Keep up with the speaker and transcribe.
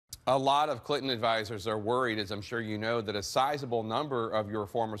A lot of Clinton advisors are worried, as I'm sure you know, that a sizable number of your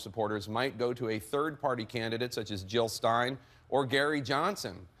former supporters might go to a third-party candidate such as Jill Stein or Gary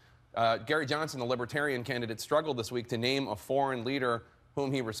Johnson. Gary Johnson, the Libertarian candidate, struggled this week to name a foreign leader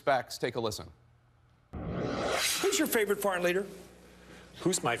whom he respects. Take a listen. Who's your favorite foreign leader?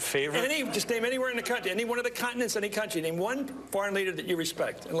 Who's my favorite? Just name anywhere in the country, any one of the continents, any country. Name one foreign leader that you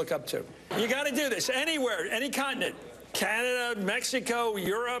respect and look up to. You got to do this anywhere, any continent. Canada, Mexico,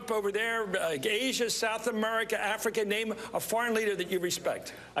 Europe, over there, Asia, South America, Africa. Name a foreign leader that you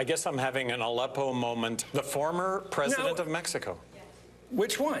respect. I guess I'm having an Aleppo moment. The former president of Mexico.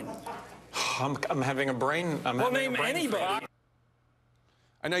 Which one? I'm having a brain. Well, name anybody.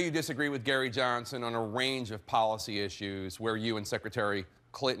 I know you disagree with Gary Johnson on a range of policy issues where you and Secretary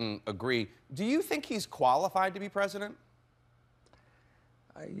Clinton agree. Do you think he's qualified to be president?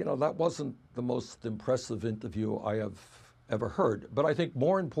 You know, that wasn't the most impressive interview I have ever heard. But I think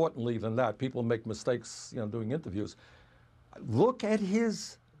more importantly than that, people make mistakes, doing interviews. Look at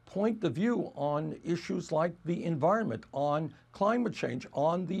his point of view on issues like the environment, on climate change,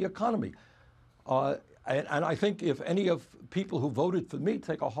 on the economy. And I think if any of people who voted for me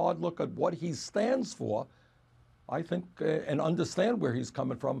take a hard look at what he stands for, I think, and understand where he's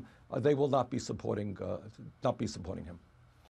coming from, they will not be supporting him.